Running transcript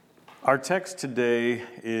Our text today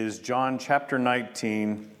is John chapter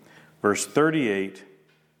 19, verse 38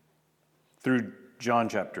 through John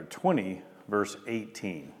chapter 20, verse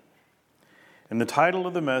 18. And the title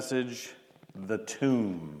of the message, The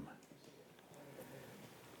Tomb.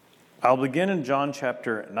 I'll begin in John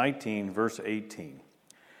chapter 19, verse 18.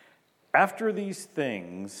 After these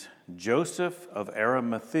things, Joseph of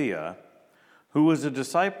Arimathea, who was a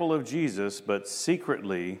disciple of Jesus, but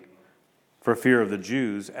secretly, for fear of the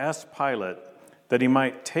Jews, asked Pilate that he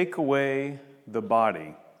might take away the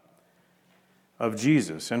body of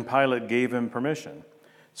Jesus, and Pilate gave him permission.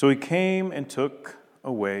 So he came and took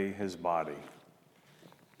away his body.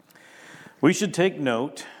 We should take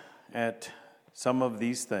note at some of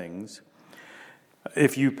these things.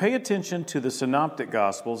 If you pay attention to the Synoptic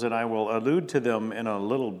Gospels, and I will allude to them in a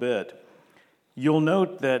little bit, you'll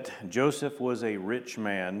note that Joseph was a rich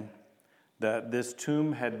man, that this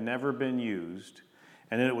tomb had never been used,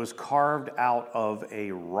 and it was carved out of a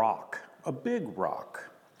rock, a big rock.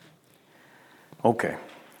 Okay,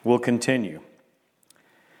 we'll continue.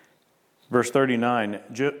 Verse 39,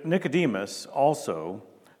 Nicodemus also,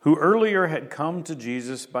 who earlier had come to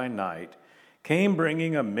Jesus by night, came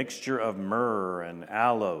bringing a mixture of myrrh and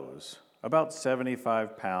aloes, about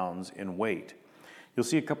 75 pounds in weight. You'll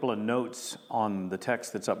see a couple of notes on the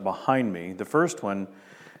text that's up behind me. The first one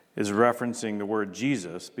is referencing the word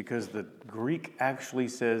Jesus because the Greek actually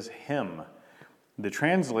says him. The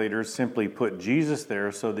translators simply put Jesus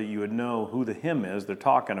there so that you would know who the him is they're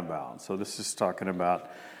talking about. So this is talking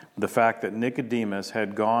about the fact that Nicodemus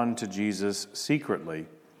had gone to Jesus secretly.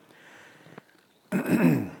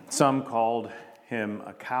 Some called him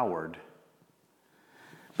a coward.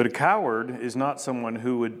 But a coward is not someone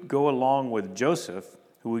who would go along with Joseph,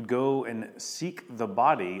 who would go and seek the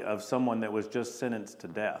body of someone that was just sentenced to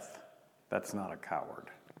death. That's not a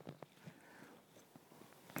coward.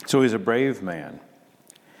 So he's a brave man.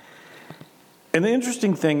 And the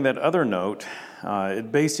interesting thing, that other note,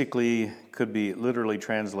 it basically could be literally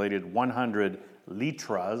translated 100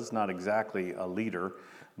 litras, not exactly a liter,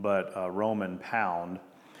 but a Roman pound.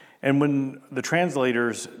 And when the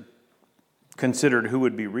translators considered who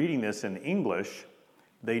would be reading this in English,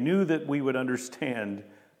 they knew that we would understand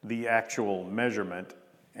the actual measurement,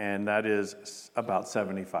 and that is about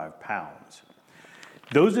 75 pounds.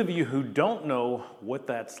 Those of you who don't know what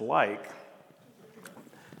that's like,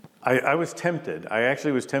 I was tempted. I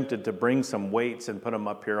actually was tempted to bring some weights and put them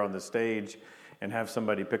up here on the stage and have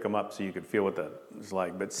somebody pick them up so you could feel what that is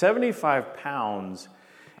like. But 75 pounds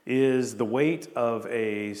is the weight of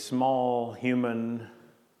a small human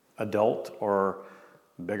adult or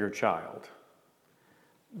bigger child.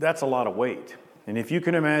 That's a lot of weight. And if you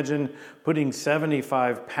can imagine putting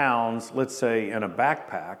 75 pounds, let's say, in a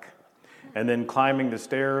backpack, and then climbing the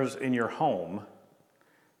stairs in your home,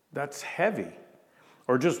 that's heavy.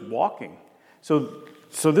 Or just walking. So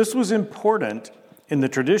this was important in the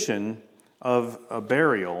tradition of a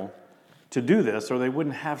burial to do this, or they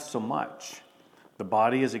wouldn't have so much. The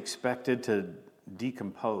body is expected to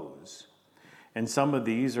decompose. And some of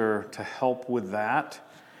these are to help with that.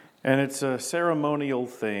 And it's a ceremonial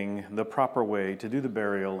thing, the proper way to do the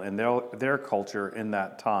burial in their culture in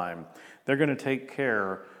that time. They're going to take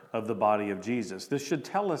care of the body of Jesus. This should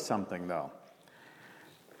tell us something, though.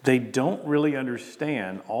 They don't really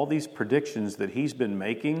understand all these predictions that he's been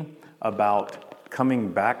making about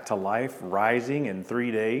coming back to life, rising in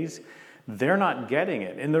 3 days. They're not getting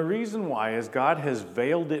it. And the reason why is God has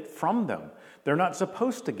veiled it from them. They're not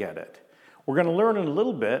supposed to get it. We're going to learn in a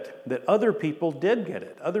little bit that other people did get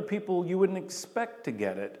it. Other people you wouldn't expect to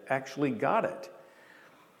get it actually got it.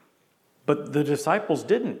 But the disciples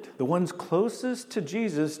didn't. The ones closest to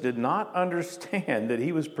Jesus did not understand that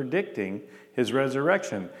he was predicting his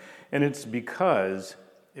resurrection. And it's because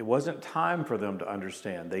it wasn't time for them to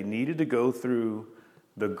understand. They needed to go through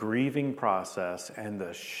the grieving process and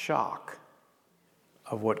the shock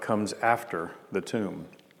of what comes after the tomb.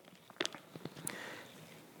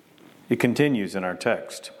 It continues in our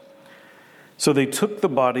text. So they took the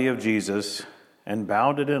body of Jesus and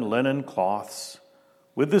bound it in linen cloths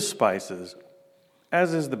with the spices,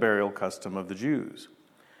 as is the burial custom of the Jews.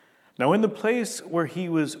 Now in the place where he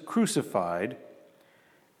was crucified,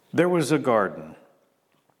 there was a garden,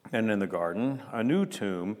 and in the garden a new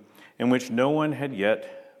tomb in which no one had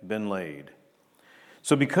yet been laid.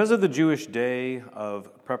 So because of the Jewish day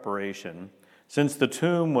of preparation, since the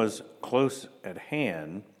tomb was close at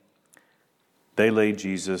hand, they laid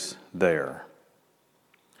Jesus there.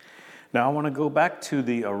 Now I want to go back to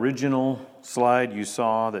the original slide you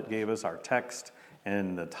saw that gave us our text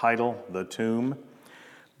and the title, The Tomb.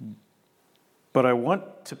 But I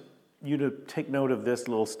want to you to take note of this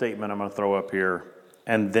little statement I'm going to throw up here.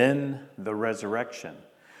 And then the resurrection.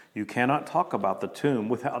 You cannot talk about the tomb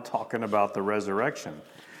without talking about the resurrection.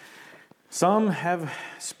 Some have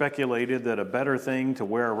speculated that a better thing to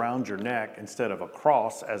wear around your neck instead of a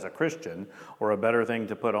cross as a Christian, or a better thing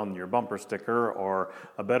to put on your bumper sticker, or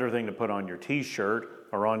a better thing to put on your t-shirt,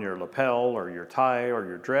 or on your lapel, or your tie, or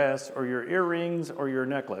your dress, or your earrings, or your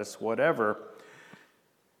necklace, whatever,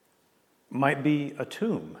 might be a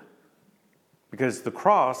tomb. Because the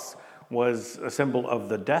cross was a symbol of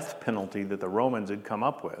the death penalty that the Romans had come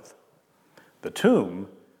up with. The tomb,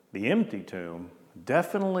 the empty tomb,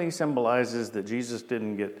 definitely symbolizes that Jesus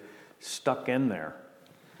didn't get stuck in there.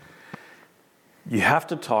 You have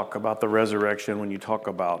to talk about the resurrection when you talk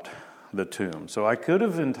about the tomb. So I could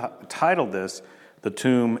have entitled this, The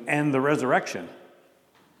Tomb and the Resurrection,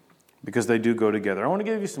 because they do go together. I want to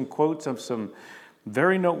give you some quotes of some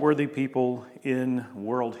very noteworthy people in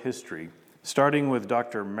world history, starting with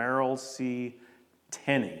Dr. Merrill C.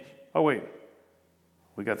 Tenney. Oh, wait.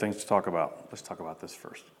 We got things to talk about. Let's talk about this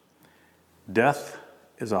first. Death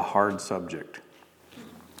is a hard subject.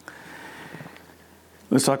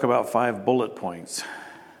 Let's talk about 5 bullet points.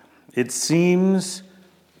 It seems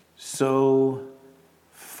so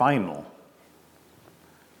final.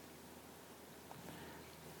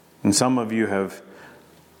 And some of you have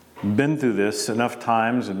been through this enough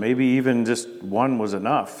times, and maybe even just one was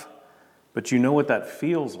enough. But you know what that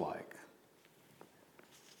feels like.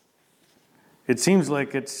 It seems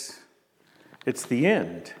like it's the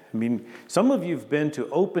end. I mean, some of you have been to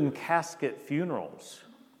open casket funerals,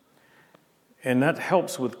 and that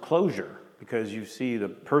helps with closure because you see the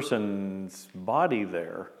person's body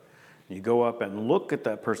there. You go up and look at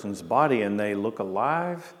that person's body, and they look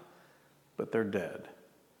alive, but they're dead.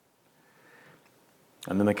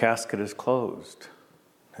 And then the casket is closed.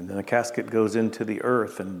 And then the casket goes into the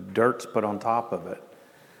earth and dirt's put on top of it.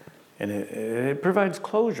 And it provides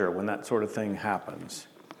closure when that sort of thing happens.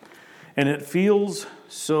 And it feels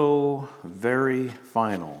so very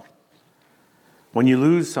final. When you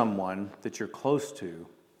lose someone that you're close to,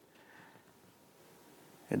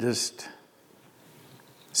 it just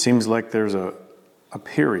seems like there's a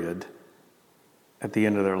period at the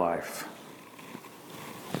end of their life.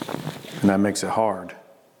 And that makes it hard.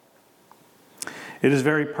 It is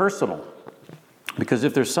very personal. Because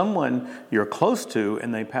if there's someone you're close to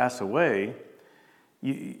and they pass away,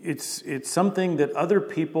 it's something that other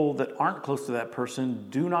people that aren't close to that person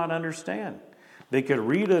do not understand. They could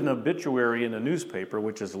read an obituary in a newspaper,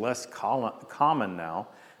 which is less common now.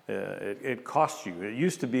 It costs you. It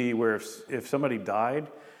used to be where if somebody died,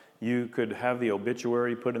 you could have the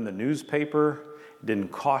obituary put in the newspaper. It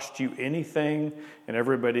didn't cost you anything, and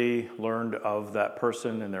everybody learned of that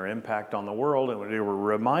person and their impact on the world, and they were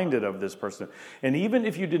reminded of this person. And even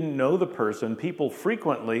if you didn't know the person, people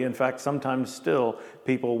frequently, in fact, sometimes still,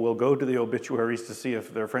 people will go to the obituaries to see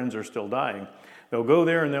if their friends are still dying. They'll go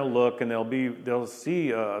there and they'll look, and they'll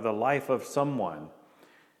see the life of someone.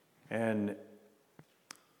 And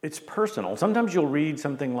it's personal. Sometimes you'll read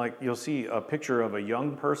something like, you'll see a picture of a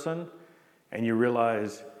young person, and you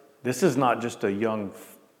realize this is not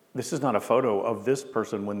a photo of this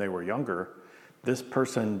person when they were younger. This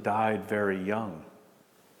person died very young.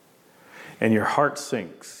 And your heart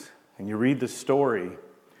sinks, and you read the story,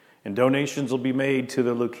 and donations will be made to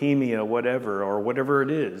the leukemia, whatever, or whatever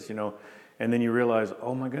it is, and then you realize,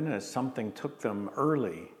 oh my goodness, something took them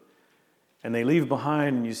early. And they leave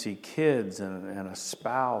behind, and you see kids and a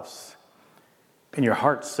spouse, and your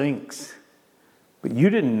heart sinks. But you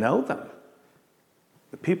didn't know them.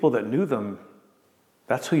 The people that knew them,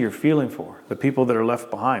 that's who you're feeling for, the people that are left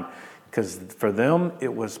behind. Because for them,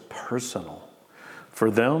 it was personal. For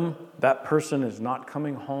them, that person is not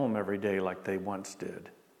coming home every day like they once did.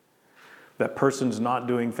 That person's not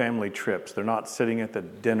doing family trips. They're not sitting at the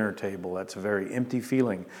dinner table. That's a very empty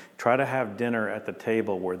feeling. Try to have dinner at the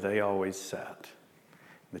table where they always sat.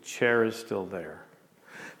 The chair is still there.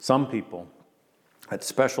 Some people, at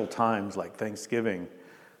special times like Thanksgiving,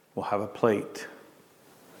 will have a plate.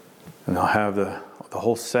 And they'll have the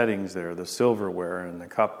whole settings there, the silverware and the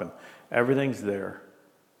cup, and everything's there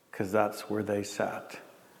because that's where they sat.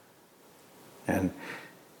 And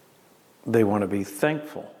they want to be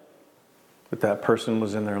thankful that person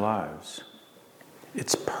was in their lives.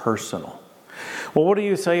 It's personal. Well, what do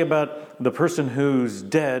you say about the person who's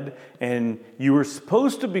dead and you were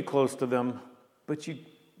supposed to be close to them, but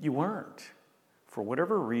you weren't? For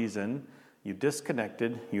whatever reason, you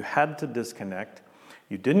disconnected, you had to disconnect,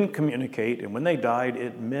 you didn't communicate, and when they died,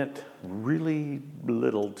 it meant really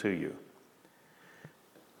little to you.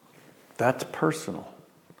 That's personal.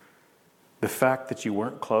 The fact that you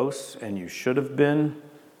weren't close and you should have been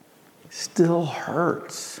still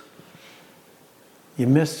hurts. You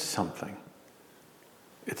missed something.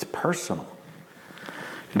 It's personal.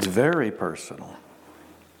 It's very personal.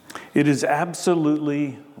 It is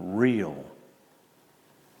absolutely real.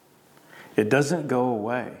 It doesn't go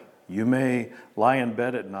away. You may lie in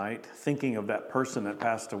bed at night thinking of that person that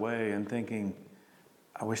passed away and thinking,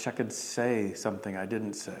 I wish I could say something I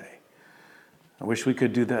didn't say. I wish we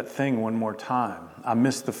could do that thing one more time. I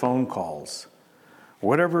miss the phone calls.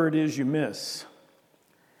 Whatever it is you miss,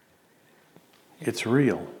 it's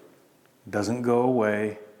real. It doesn't go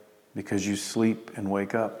away because you sleep and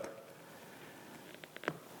wake up.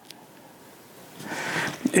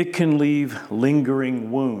 It can leave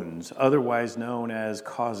lingering wounds, otherwise known as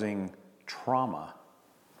causing trauma.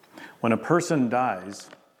 When a person dies,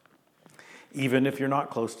 even if you're not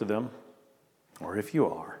close to them, or if you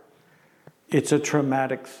are, it's a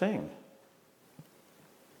traumatic thing.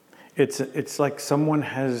 It's like someone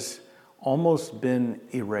has almost been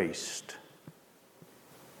erased.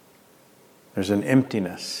 There's an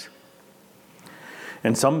emptiness.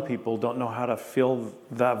 And some people don't know how to fill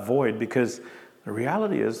that void because the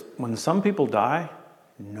reality is when some people die,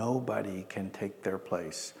 nobody can take their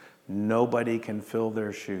place. Nobody can fill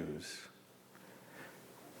their shoes.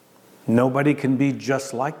 Nobody can be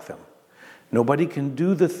just like them. Nobody can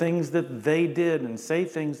do the things that they did and say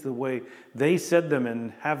things the way they said them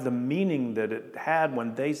and have the meaning that it had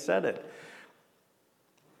when they said it.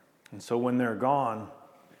 And so when they're gone,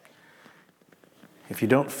 if you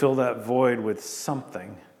don't fill that void with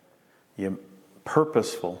something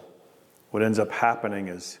purposeful, what ends up happening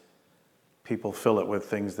is people fill it with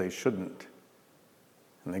things they shouldn't.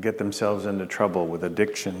 And they get themselves into trouble with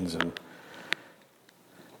addictions and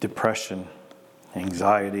depression,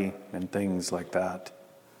 anxiety, and things like that.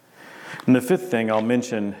 And the fifth thing I'll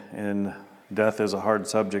mention in death as a hard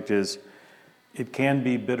subject is it can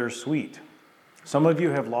be bittersweet. Some of you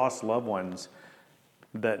have lost loved ones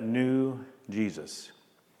that knew Jesus.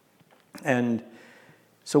 And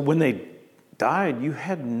so when they died, you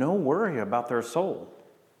had no worry about their soul.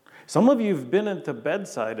 Some of you have been at the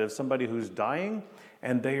bedside of somebody who's dying,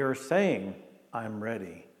 and they are saying, I'm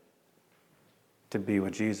ready to be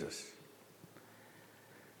with Jesus.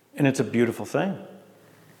 And it's a beautiful thing.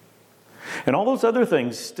 And all those other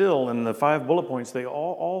things still, in the 5 bullet points, they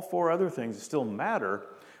all 4 other things still matter,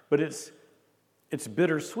 but it's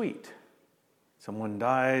bittersweet. Someone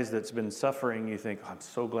dies that's been suffering, you think, I'm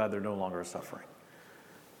so glad they're no longer suffering.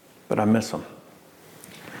 But I miss them.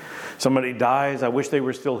 Somebody dies, I wish they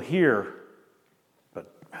were still here,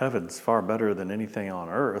 but heaven's far better than anything on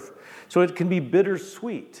earth. So it can be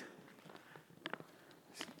bittersweet.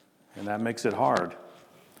 And that makes it hard.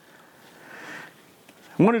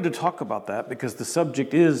 I wanted to talk about that because the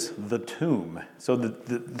subject is the tomb. So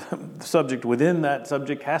the subject within that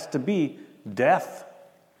subject has to be death.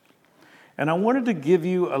 And I wanted to give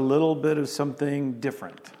you a little bit of something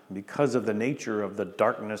different because of the nature of the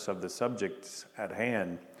darkness of the subjects at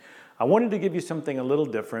hand. I wanted to give you something a little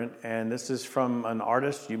different, and this is from an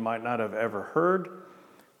artist you might not have ever heard,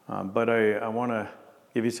 but I want to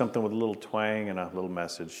give you something with a little twang and a little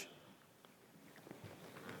message.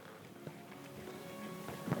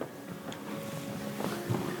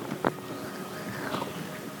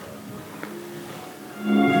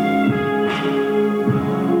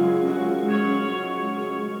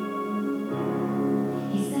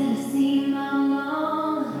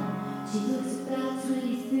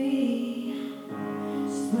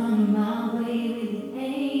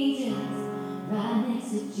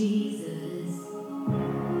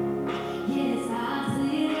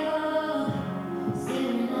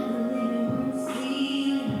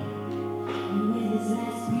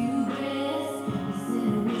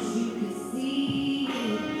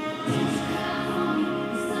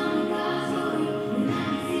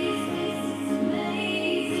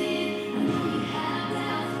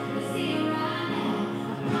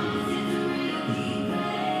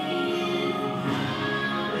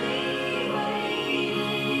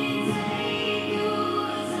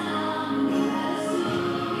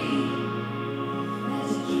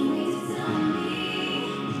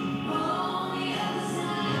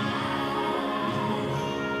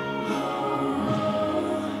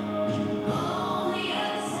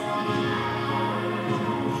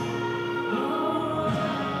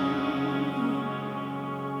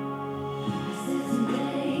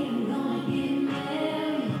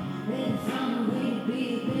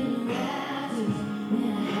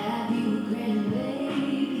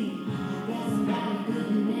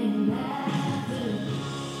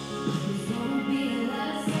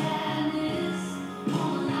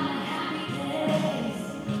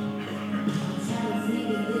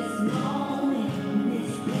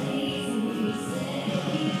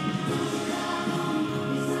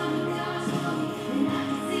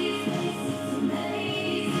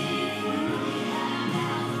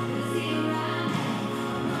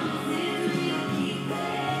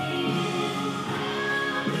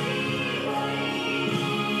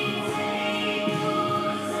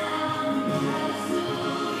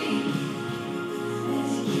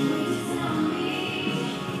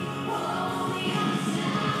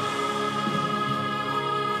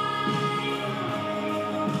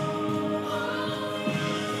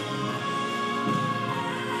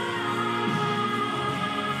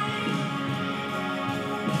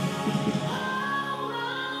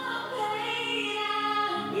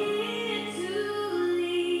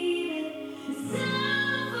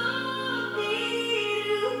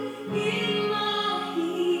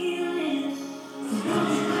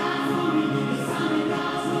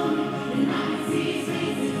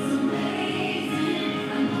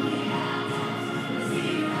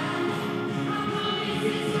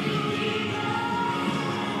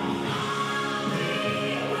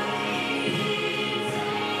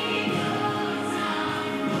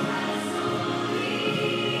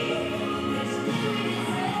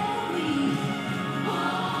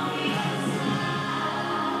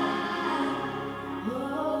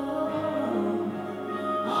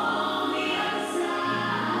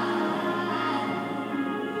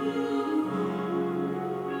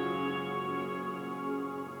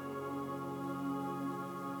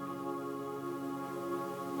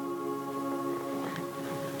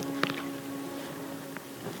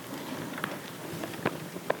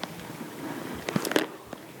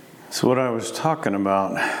 So what I was talking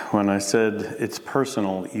about when I said it's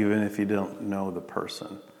personal, even if you don't know the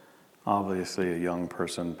person. Obviously, a young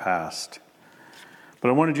person passed. But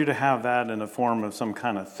I wanted you to have that in the form of some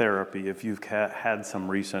kind of therapy if you've had some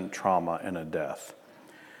recent trauma and a death.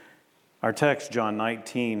 Our text, John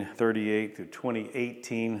 19:38 through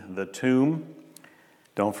 20:18, the tomb,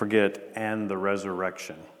 don't forget, and the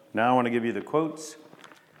resurrection. Now I want to give you the quotes.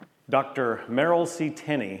 Dr. Merrill C.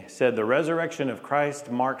 Tenney said, "The resurrection of Christ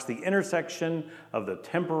marks the intersection of the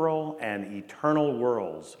temporal and eternal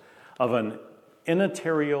worlds of an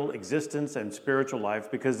immaterial existence and spiritual life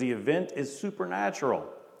because the event is supernatural.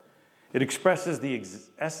 It expresses the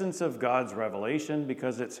essence of God's revelation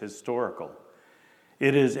because it's historical.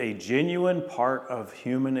 It is a genuine part of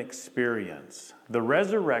human experience. The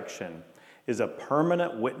resurrection is a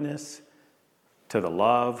permanent witness to the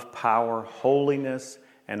love, power, holiness,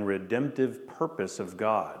 and redemptive purpose of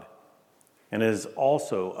God, and is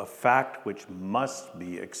also a fact which must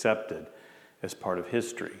be accepted as part of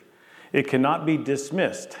history. It cannot be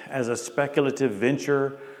dismissed as a speculative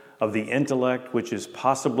venture of the intellect which is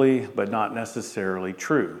possibly but not necessarily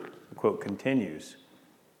true." The quote continues.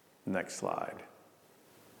 Next slide.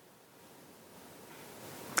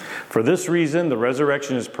 "For this reason, the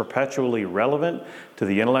resurrection is perpetually relevant to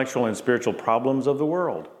the intellectual and spiritual problems of the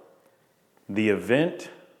world. The event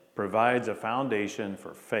provides a foundation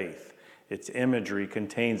for faith. Its imagery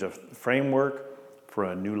contains a framework for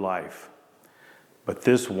a new life. But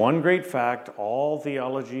this one great fact, all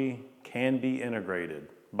theology can be integrated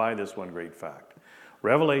by this one great fact.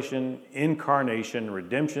 Revelation, incarnation,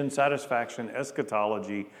 redemption, satisfaction,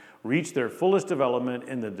 eschatology reach their fullest development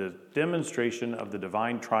in the demonstration of the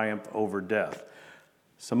divine triumph over death."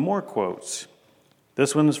 Some more quotes.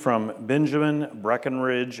 This one's from Benjamin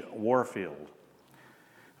Breckinridge Warfield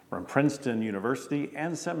from Princeton University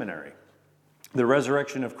and Seminary. "The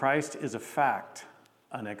resurrection of Christ is a fact,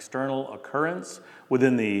 an external occurrence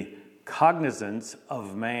within the cognizance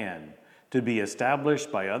of man, to be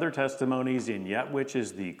established by other testimonies, and yet which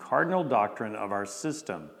is the cardinal doctrine of our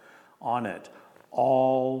system. On it,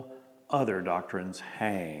 all other doctrines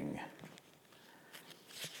hang."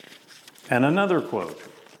 And another quote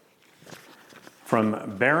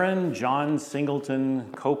from Baron John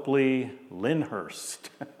Singleton Copley Lyndhurst.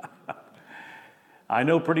 "I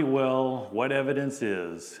know pretty well what evidence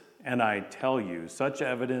is, and I tell you, such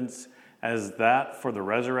evidence as that for the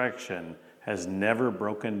resurrection has never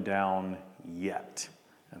broken down yet."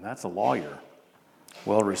 And that's a lawyer,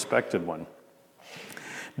 well-respected one.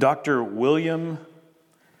 Dr. William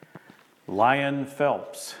Lyon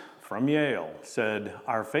Phelps from Yale said,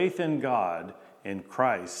 "Our faith in God, in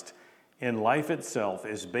Christ, in life itself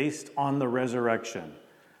is based on the resurrection.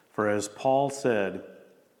 For as Paul said,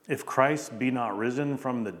 if Christ be not risen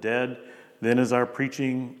from the dead, then is our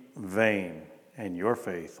preaching vain, and your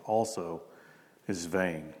faith also is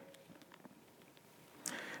vain."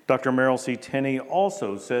 Dr. Merrill C. Tenney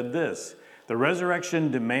also said this, "The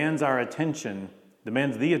resurrection demands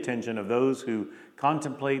the attention of those who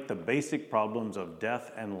contemplate the basic problems of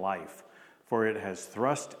death and life, for it has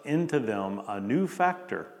thrust into them a new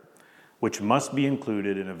factor which must be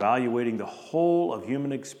included in evaluating the whole of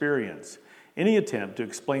human experience. Any attempt to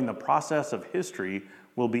explain the process of history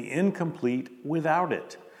will be incomplete without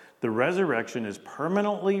it. The resurrection is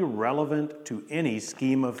permanently relevant to any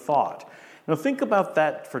scheme of thought." Now think about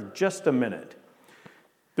that for just a minute.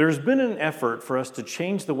 There's been an effort for us to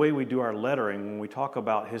change the way we do our lettering when we talk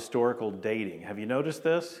about historical dating. Have you noticed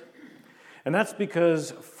this? And that's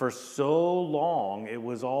because for so long it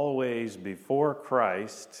was always before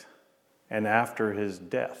Christ and after his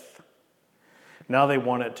death. Now they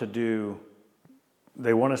want us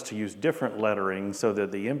to use different lettering so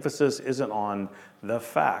that the emphasis isn't on the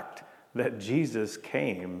fact that Jesus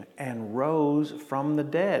came and rose from the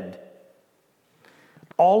dead.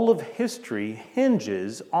 All of history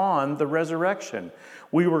hinges on the resurrection.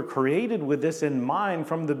 We were created with this in mind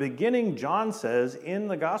from the beginning. John says in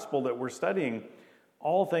the gospel that we're studying,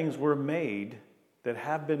 all things were made that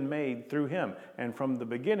have been made through him. And from the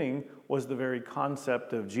beginning was the very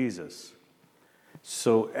concept of Jesus.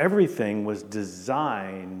 So everything was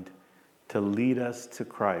designed to lead us to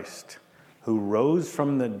Christ, who rose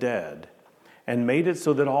from the dead and made it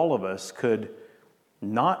so that all of us could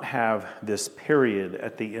not have this period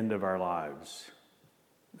at the end of our lives,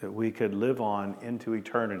 that we could live on into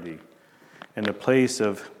eternity in a place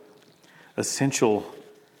of essential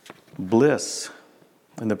bliss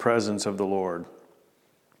in the presence of the Lord.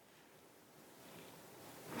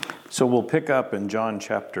 So we'll pick up in John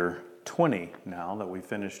chapter 20 now that we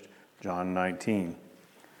finished John 19.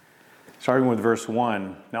 Starting with verse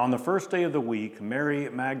 1. Now on the first day of the week, Mary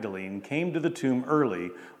Magdalene came to the tomb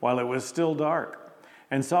early while it was still dark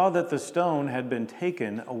and saw that the stone had been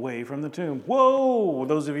taken away from the tomb. Whoa!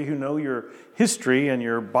 Those of you who know your history and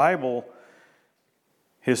your Bible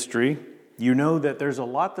history, you know that there's a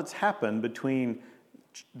lot that's happened between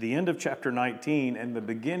the end of chapter 19 and the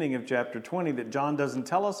beginning of chapter 20 that John doesn't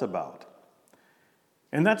tell us about.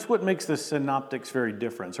 And that's what makes the synoptics very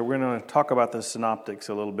different. So we're going to talk about the synoptics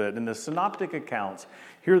a little bit. And the synoptic accounts,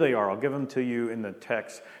 here they are. I'll give them to you in the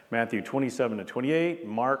text. Matthew 27 to 28,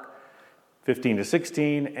 Mark 15 to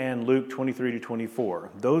 16, and Luke 23 to 24.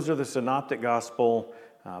 Those are the synoptic gospel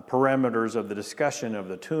parameters of the discussion of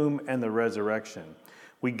the tomb and the resurrection.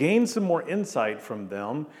 We gain some more insight from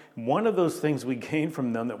them. One of those things we gain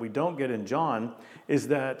from them that we don't get in John is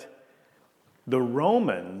that the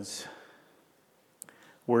Romans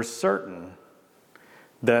were certain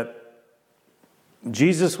that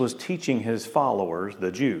Jesus was teaching his followers,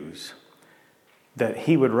 the Jews, that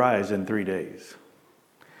he would rise in 3 days.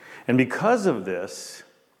 And because of this,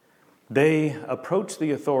 they approached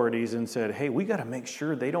the authorities and said, hey, we got to make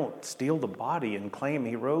sure they don't steal the body and claim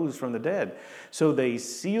he rose from the dead. So they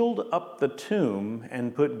sealed up the tomb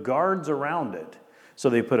and put guards around it. So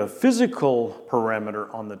they put a physical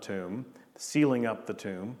perimeter on the tomb, sealing up the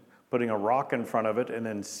tomb, putting a rock in front of it, and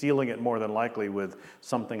then sealing it more than likely with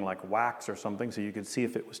something like wax or something so you could see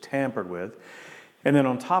if it was tampered with. And then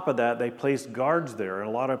on top of that, they placed guards there. And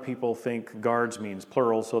a lot of people think guards means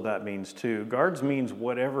plural, so that means two. Guards means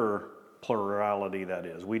whatever plurality that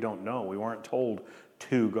is. We don't know. We weren't told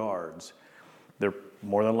 2 guards. There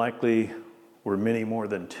more than likely were many more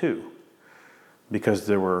than 2 because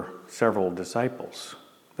there were several disciples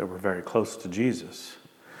that were very close to Jesus.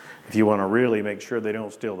 If you want to really make sure they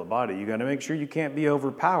don't steal the body, you got to make sure you can't be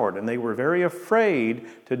overpowered. And they were very afraid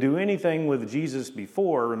to do anything with Jesus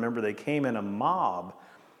before. Remember, they came in a mob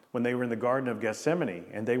when they were in the Garden of Gethsemane,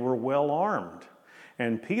 and they were well armed.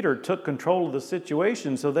 And Peter took control of the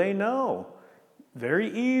situation, so they know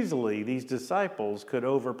very easily these disciples could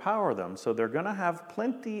overpower them. So they're going to have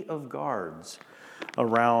plenty of guards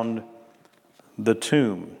around the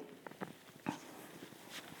tomb.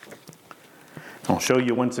 I'll show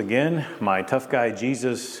you once again my Tough Guy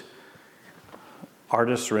Jesus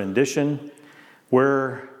artist's rendition,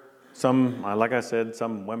 where like I said,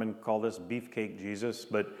 some women call this beefcake Jesus,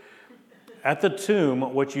 but at the tomb,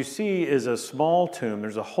 what you see is a small tomb.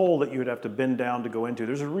 There's a hole that you would have to bend down to go into.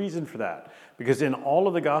 There's a reason for that, because in all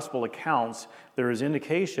of the gospel accounts, there is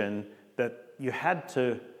indication that you had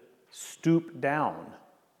to stoop down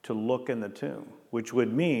to look in the tomb, which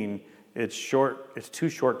would mean it's too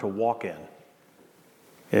short to walk in.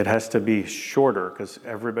 It has to be shorter because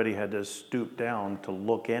everybody had to stoop down to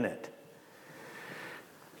look in it.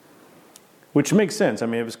 Which makes sense. I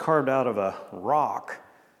mean, it was carved out of a rock.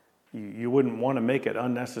 You wouldn't want to make it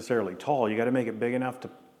unnecessarily tall. You got to make it big enough to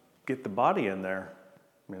get the body in there,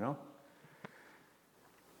 you know?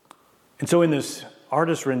 And so in this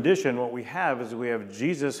artist rendition, what we have is we have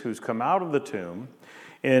Jesus who's come out of the tomb.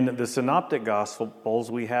 In the Synoptic Gospels,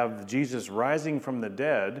 we have Jesus rising from the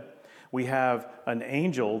dead. We have an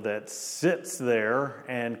angel that sits there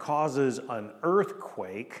and causes an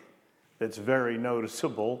earthquake that's very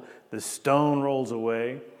noticeable. The stone rolls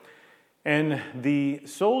away. And the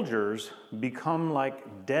soldiers become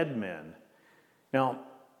like dead men. Now,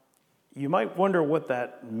 you might wonder what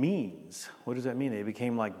that means. What does that mean? They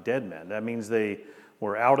became like dead men. That means they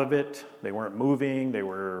were out of it. They weren't moving. They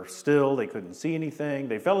were still. They couldn't see anything.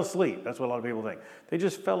 They fell asleep. That's what a lot of people think. They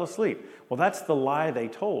just fell asleep. Well, that's the lie they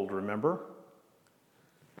told, remember?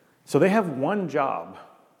 So they have one job.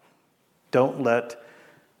 Don't let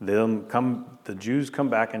the Jews come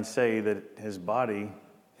back and say that his body,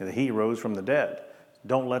 that he rose from the dead.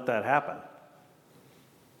 Don't let that happen.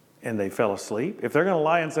 And they fell asleep. If they're going to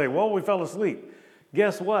lie and say, well, we fell asleep,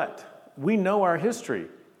 guess what? We know our history.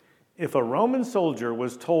 If a Roman soldier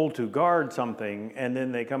was told to guard something and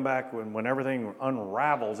then they come back when everything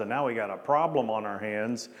unravels and now we got a problem on our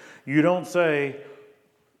hands, you don't say,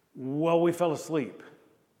 well, we fell asleep,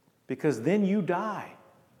 because then you die.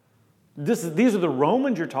 These are the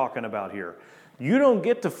Romans you're talking about here. You don't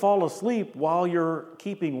get to fall asleep while you're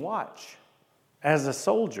keeping watch as a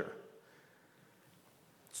soldier.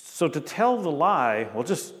 So to tell the lie, well,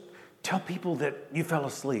 just tell people that you fell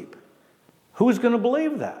asleep. Who's going to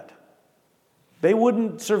believe that? They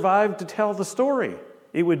wouldn't survive to tell the story.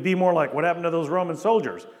 It would be more like, what happened to those Roman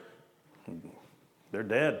soldiers? They're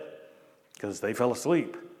dead because they fell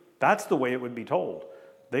asleep. That's the way it would be told.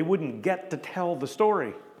 They wouldn't get to tell the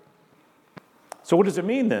story. So what does it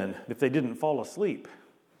mean then if they didn't fall asleep?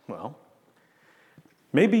 Well,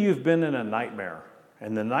 Maybe you've been in a nightmare.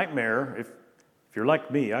 And the nightmare, if you're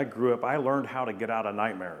like me, I learned how to get out of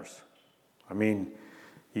nightmares. I mean,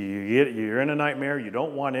 you're in a nightmare, you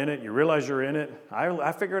don't want in it, you realize you're in it.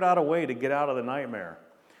 I figured out a way to get out of the nightmare.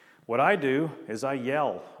 What I do is I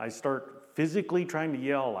yell. I start physically trying to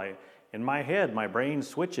yell. In my head, my brain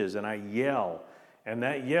switches and I yell. And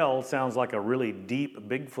that yell sounds like a really deep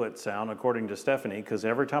Bigfoot sound, according to Stephanie, because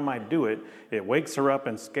every time I do it, it wakes her up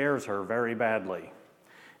and scares her very badly.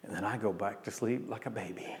 And then I go back to sleep like a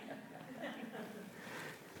baby.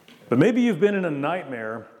 But maybe you've been in a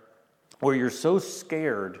nightmare where you're so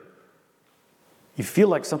scared, you feel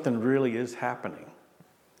like something really is happening,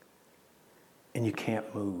 and you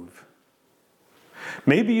can't move.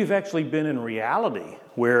 Maybe you've actually been in reality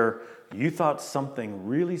where you thought something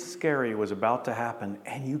really scary was about to happen,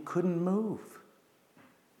 and you couldn't move.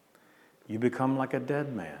 You become like a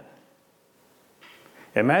dead man.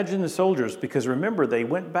 Imagine the soldiers, because remember, they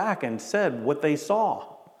went back and said what they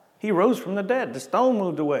saw. He rose from the dead. The stone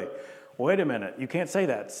moved away. Wait a minute, you can't say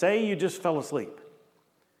that. Say you just fell asleep.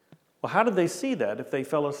 Well, how did they see that if they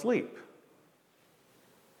fell asleep?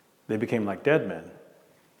 They became like dead men.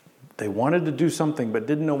 They wanted to do something but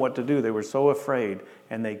didn't know what to do. They were so afraid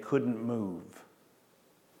and they couldn't move.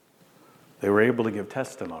 They were able to give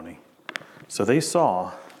testimony. So they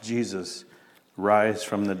saw Jesus rise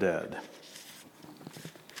from the dead.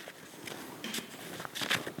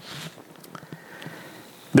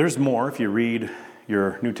 There's more. If you read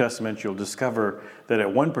your New Testament, you'll discover that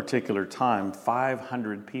at one particular time,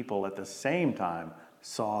 500 people at the same time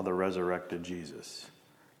saw the resurrected Jesus.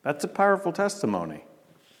 That's a powerful testimony.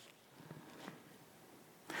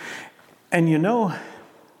 And you know,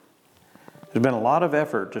 there's been a lot of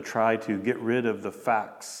effort to try to get rid of the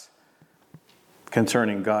facts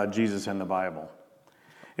concerning God, Jesus, and the Bible.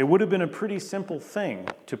 It would have been a pretty simple thing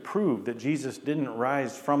to prove that Jesus didn't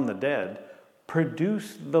rise from the dead.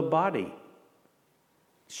 Produce the body.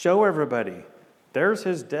 Show everybody, there's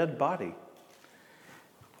his dead body.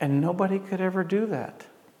 And nobody could ever do that.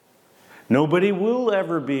 Nobody will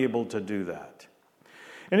ever be able to do that.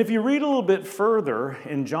 And if you read a little bit further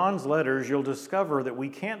in John's letters, you'll discover that we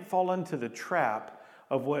can't fall into the trap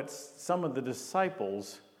of what some of the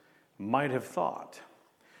disciples might have thought.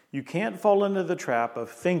 You can't fall into the trap of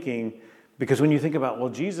thinking, because when you think about, well,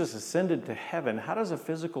 Jesus ascended to heaven, how does a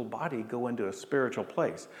physical body go into a spiritual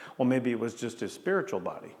place? Well, maybe it was just his spiritual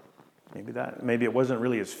body. Maybe it wasn't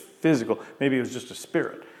really his physical. Maybe it was just a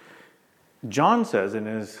spirit. John says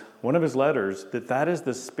in one of his letters that is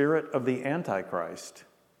the spirit of the Antichrist.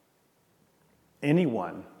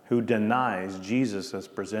 Anyone who denies Jesus as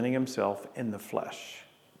presenting himself in the flesh,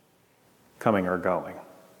 coming or going.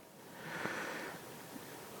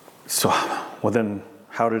 So, well then,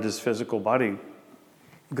 how did his physical body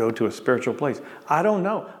go to a spiritual place? I don't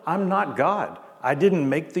know. I'm not God. I didn't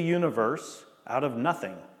make the universe out of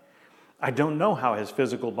nothing. I don't know how his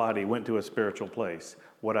physical body went to a spiritual place.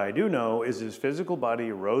 What I do know is his physical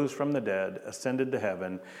body rose from the dead, ascended to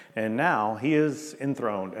heaven, and now he is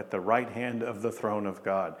enthroned at the right hand of the throne of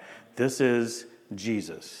God. This is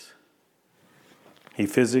Jesus. He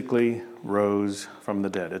physically rose from the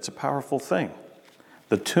dead. It's a powerful thing.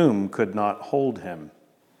 The tomb could not hold him.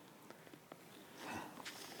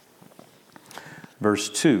 Verse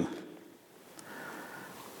 2.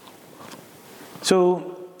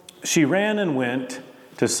 So she ran and went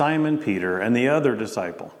to Simon Peter and the other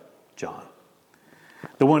disciple, John,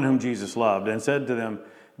 the one whom Jesus loved, and said to them,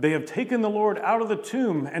 "They have taken the Lord out of the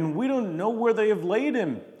tomb, and we don't know where they have laid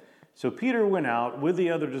him." So Peter went out with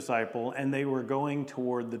the other disciple, and they were going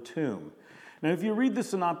toward the tomb. Now, if you read the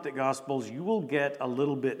Synoptic Gospels, you will get a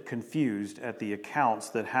little bit confused at the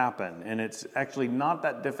accounts that happen. And it's actually not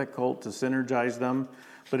that difficult to synergize them,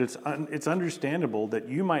 but it's understandable that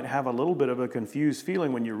you might have a little bit of a confused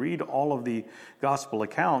feeling when you read all of the Gospel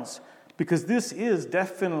accounts, because this is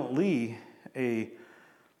definitely a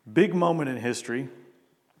big moment in history.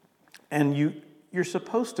 And you're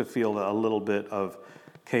supposed to feel a little bit of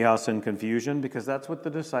chaos and confusion, because that's what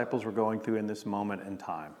the disciples were going through in this moment in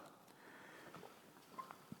time.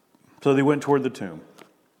 So they went toward the tomb.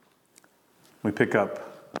 We pick up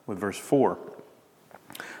with verse 4.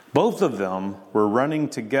 Both of them were running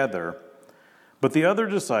together, but the other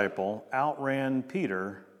disciple outran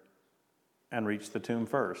Peter and reached the tomb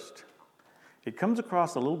first. It comes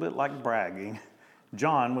across a little bit like bragging.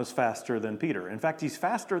 John was faster than Peter. In fact, he's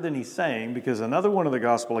faster than he's saying, because another one of the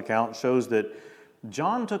gospel accounts shows that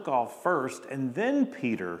John took off first and then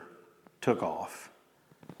Peter took off.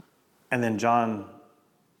 And then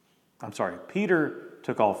Peter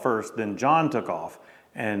took off first, then John took off.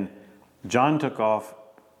 And John took off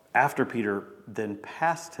after Peter, then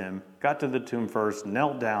passed him, got to the tomb first,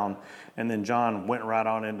 knelt down, and then John went right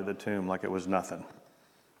on into the tomb like it was nothing.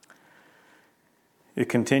 It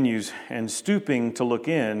continues, and stooping to look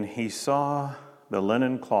in, he saw the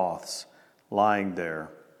linen cloths lying there,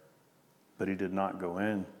 but he did not go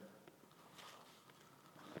in.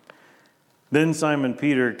 Then Simon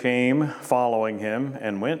Peter came following him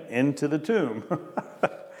and went into the tomb.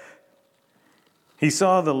 He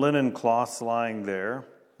saw the linen cloths lying there,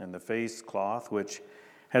 and the face cloth which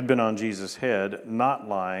had been on Jesus' head, not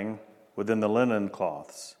lying within the linen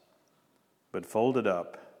cloths, but folded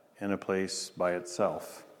up in a place by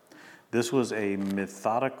itself. This was a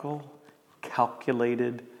methodical,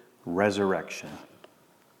 calculated resurrection.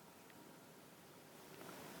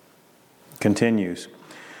 Continues.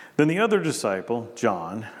 Then the other disciple,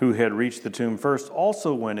 John, who had reached the tomb first,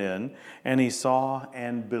 also went in, and he saw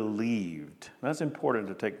and believed. That's important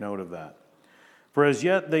to take note of that. For as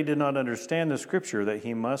yet they did not understand the scripture that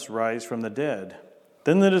he must rise from the dead.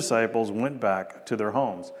 Then the disciples went back to their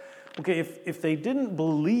homes. Okay, if they didn't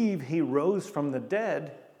believe he rose from the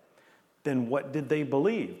dead, then what did they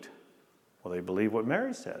believe? Well, they believed what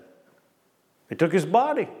Mary said. They took his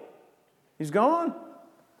body. He's gone.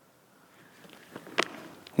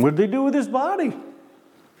 What did they do with his body?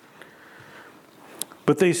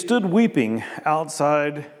 But they stood weeping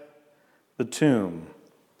outside the tomb.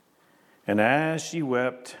 And as she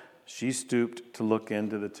wept, she stooped to look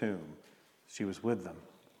into the tomb. She was with them.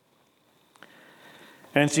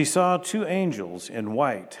 And she saw two angels in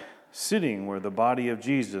white sitting where the body of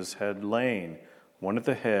Jesus had lain, one at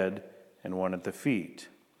the head and one at the feet.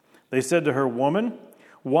 They said to her, "Woman,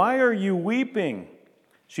 why are you weeping?"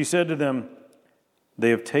 She said to them, "They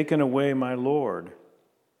have taken away my Lord,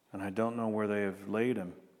 and I don't know where they have laid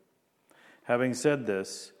him." Having said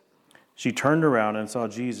this, she turned around and saw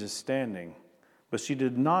Jesus standing, but she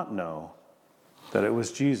did not know that it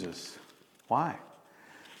was Jesus. Why?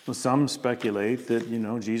 Well, some speculate that,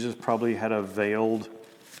 Jesus probably had a veiled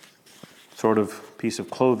sort of piece of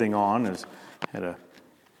clothing on, had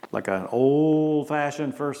like an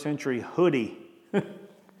old-fashioned first century hoodie,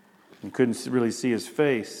 and couldn't really see his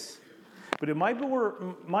face. But it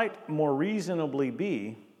might more reasonably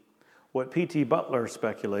be what P.T. Butler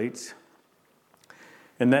speculates,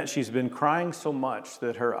 in that she's been crying so much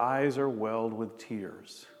that her eyes are welled with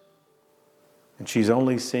tears. And she's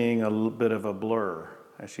only seeing a little bit of a blur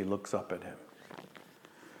as she looks up at him.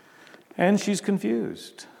 And she's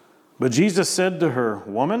confused. But Jesus said to her,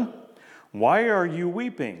 "Woman, why are you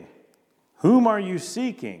weeping? Whom are you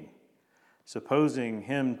seeking?" Supposing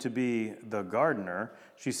him to be the gardener,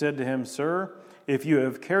 she said to him, "Sir, if you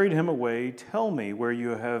have carried him away, tell me where you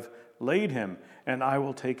have laid him, and I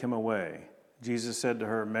will take him away." Jesus said to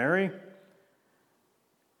her, "Mary."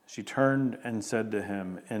 She turned and said to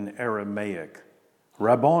him in Aramaic,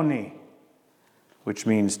 "Rabboni," which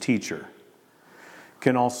means teacher.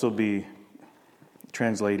 Can also be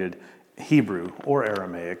translated Hebrew or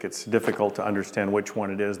Aramaic. It's difficult to understand which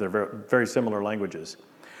one it is. They're very, very similar languages.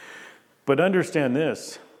 But understand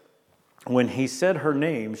this, when he said her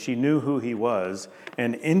name, she knew who he was,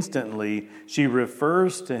 and instantly she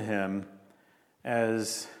refers to him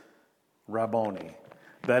as Rabboni.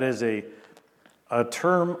 That is a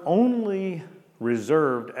term only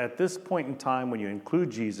reserved at this point in time, when you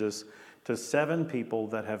include Jesus, to 7 people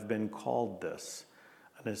that have been called this: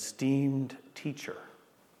 an esteemed teacher.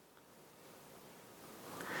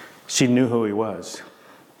 She knew who he was.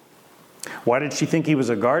 Why did she think he was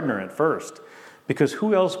a gardener at first? Because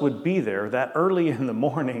who else would be there that early in the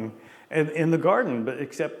morning in the garden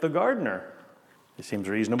except the gardener? It seems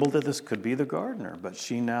reasonable that this could be the gardener, but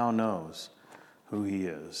she now knows who he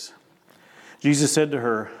is. Jesus said to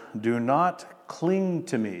her, "Do not cling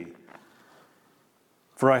to me,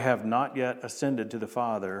 for I have not yet ascended to the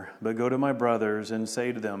Father, but go to my brothers and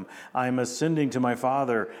say to them, I am ascending to my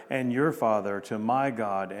Father and your Father, to my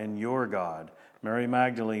God and your God." Mary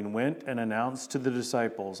Magdalene went and announced to the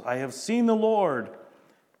disciples, "I have seen the Lord,"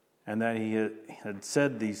 and that he had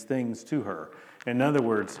said these things to her. In other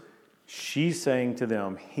words, she's saying to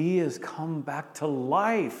them, "He has come back to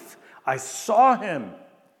life. I saw him."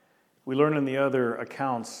 We learn in the other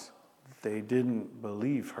accounts they didn't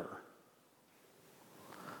believe her.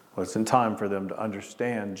 Well, it's in time for them to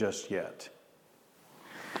understand just yet.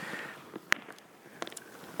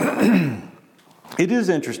 It is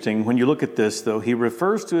interesting when you look at this, though. He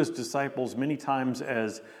refers to his disciples many times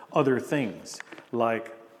as other things,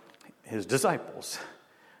 like his disciples,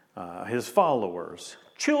 his followers,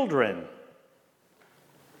 children,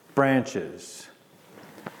 branches.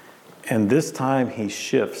 And this time he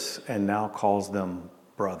shifts and now calls them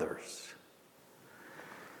brothers.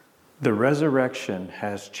 The resurrection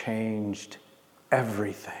has changed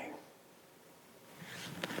everything.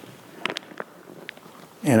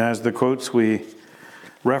 And as the quotes we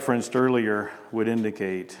referenced earlier would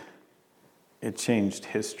indicate, it changed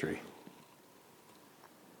history.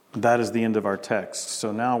 That is the end of our text.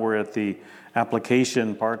 So now we're at the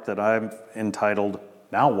application part that I've entitled,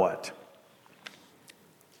 Now What?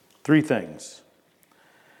 3 things.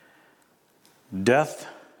 Death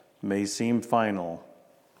may seem final,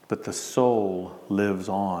 but the soul lives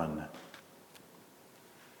on.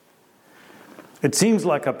 It seems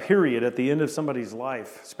like a period at the end of somebody's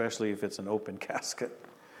life, especially if it's an open casket.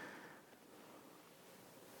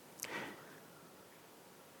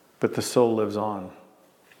 But the soul lives on.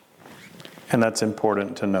 And that's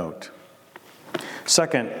important to note.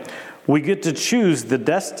 Second, we get to choose the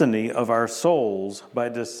destiny of our souls by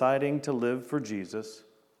deciding to live for Jesus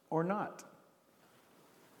or not.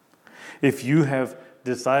 If you have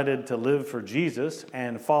decided to live for Jesus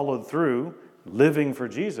and followed through living for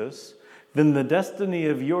Jesus, then the destiny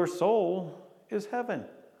of your soul is heaven.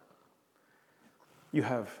 You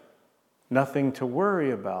have nothing to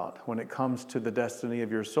worry about when it comes to the destiny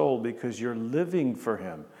of your soul because you're living for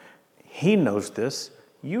Him. He knows this.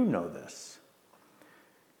 You know this.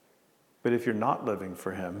 But if you're not living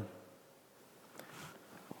for Him,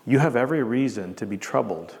 you have every reason to be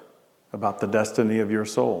troubled about the destiny of your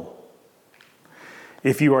soul.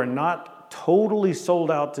 If you are not totally sold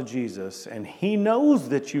out to Jesus, and He knows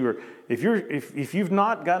that if you've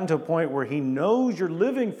not gotten to a point where He knows you're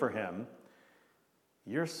living for Him,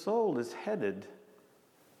 your soul is headed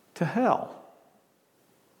to hell.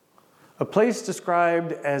 A place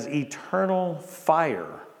described as eternal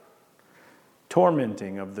fire,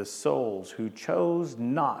 tormenting of the souls who chose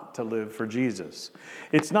not to live for Jesus.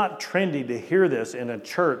 It's not trendy to hear this in a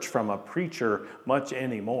church from a preacher much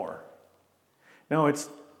anymore. No,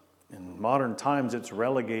 in modern times, it's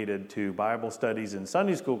relegated to Bible studies and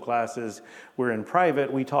Sunday school classes where in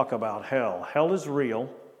private we talk about hell. Hell is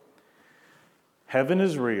real. Heaven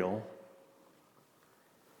is real.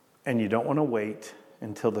 And you don't want to wait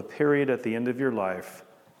until the period at the end of your life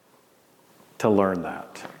to learn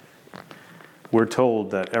that. We're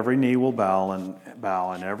told that every knee will bow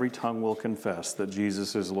and every tongue will confess that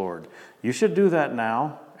Jesus is Lord. You should do that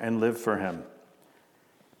now and live for Him,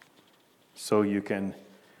 so you can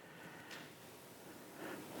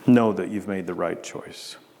know that you've made the right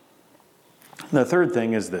choice. And the third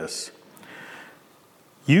thing is this.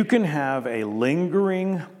 You can have a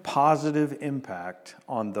lingering positive impact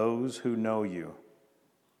on those who know you,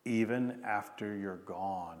 even after you're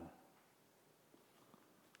gone.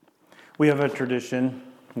 We have a tradition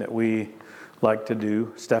that we like to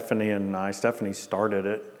do, Stephanie started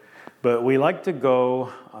it, but we like to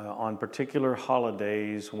go on particular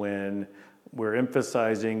holidays when we're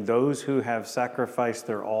emphasizing those who have sacrificed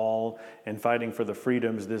their all in fighting for the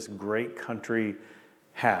freedoms this great country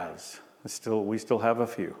has. We still have a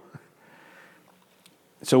few.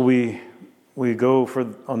 So we go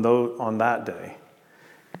on that day.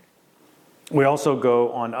 We also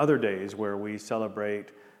go on other days where we celebrate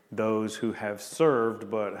those who have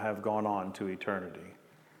served but have gone on to eternity.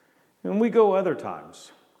 And we go other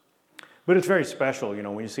times. But it's very special,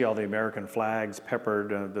 when you see all the American flags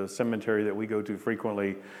peppered, the cemetery that we go to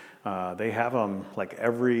frequently, they have them like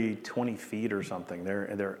every 20 feet or something.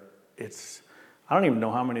 I don't even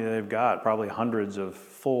know how many they've got, probably hundreds of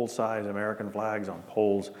full-size American flags on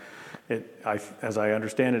poles. As I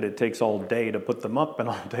understand it, it takes all day to put them up and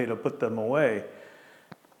all day to put them away.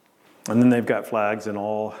 And then they've got flags at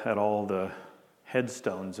all the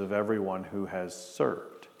headstones of everyone who has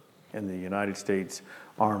served in the United States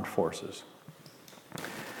Armed Forces.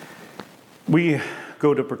 We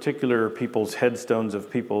go to particular people's headstones of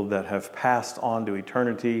people that have passed on to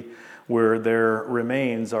eternity where their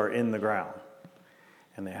remains are in the ground.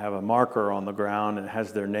 And they have a marker on the ground and it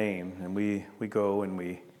has their name. And we go and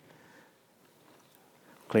we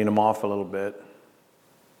clean them off a little bit.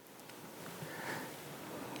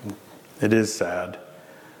 It is sad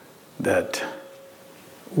that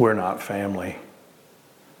we're not family,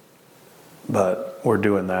 but we're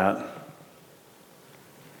doing that.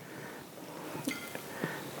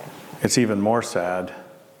 It's even more sad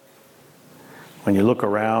when you look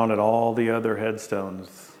around at all the other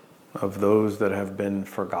headstones of those that have been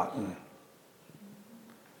forgotten,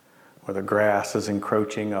 where the grass is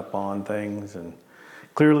encroaching up on things, and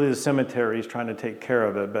clearly the cemetery is trying to take care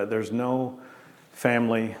of it, but there's no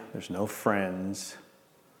family, there's no friends,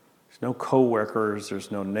 there's no co-workers,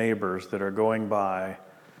 there's no neighbors that are going by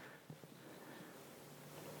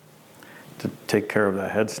to take care of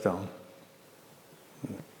that headstone.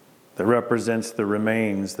 that represents the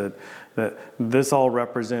remains, that this all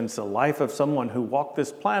represents a life of someone who walked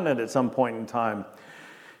this planet at some point in time.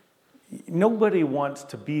 Nobody wants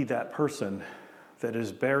to be that person that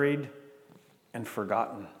is buried and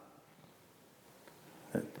forgotten.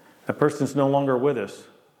 That person's no longer with us.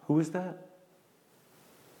 Who is that?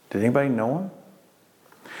 Did anybody know him?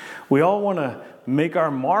 We all want to make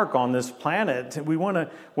our mark on this planet. We want to,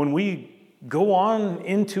 when we go on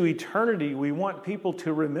into eternity, we want people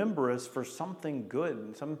to remember us for something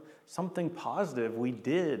good, something positive we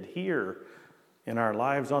did here in our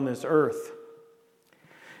lives on this earth.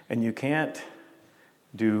 And you can't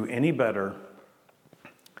do any better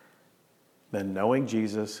than knowing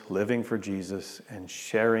Jesus, living for Jesus, and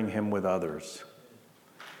sharing him with others.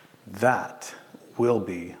 That will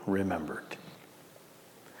be remembered.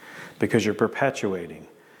 Because you're perpetuating,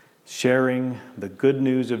 sharing the good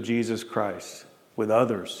news of Jesus Christ with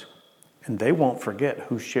others, and they won't forget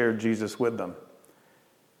who shared Jesus with them.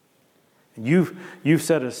 You've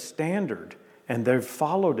set a standard, and they've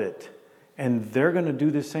followed it, and they're going to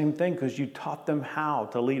do the same thing because you taught them how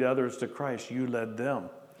to lead others to Christ. You led them.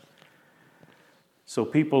 So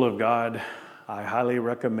people of God, I highly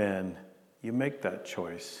recommend you make that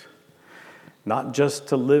choice. Not just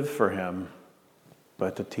to live for him,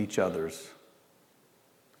 but to teach others.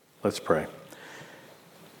 Let's pray.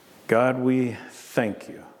 God, we thank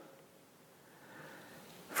you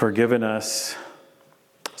for giving us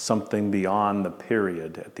something beyond the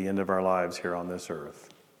period at the end of our lives here on this earth.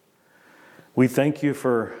 We thank you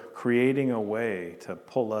for creating a way to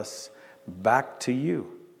pull us back to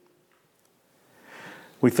you.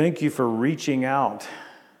 We thank you for reaching out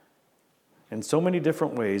in so many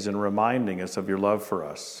different ways and reminding us of your love for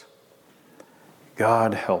us.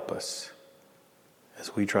 God, help us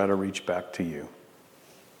as we try to reach back to you.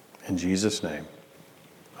 In Jesus' name,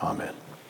 amen.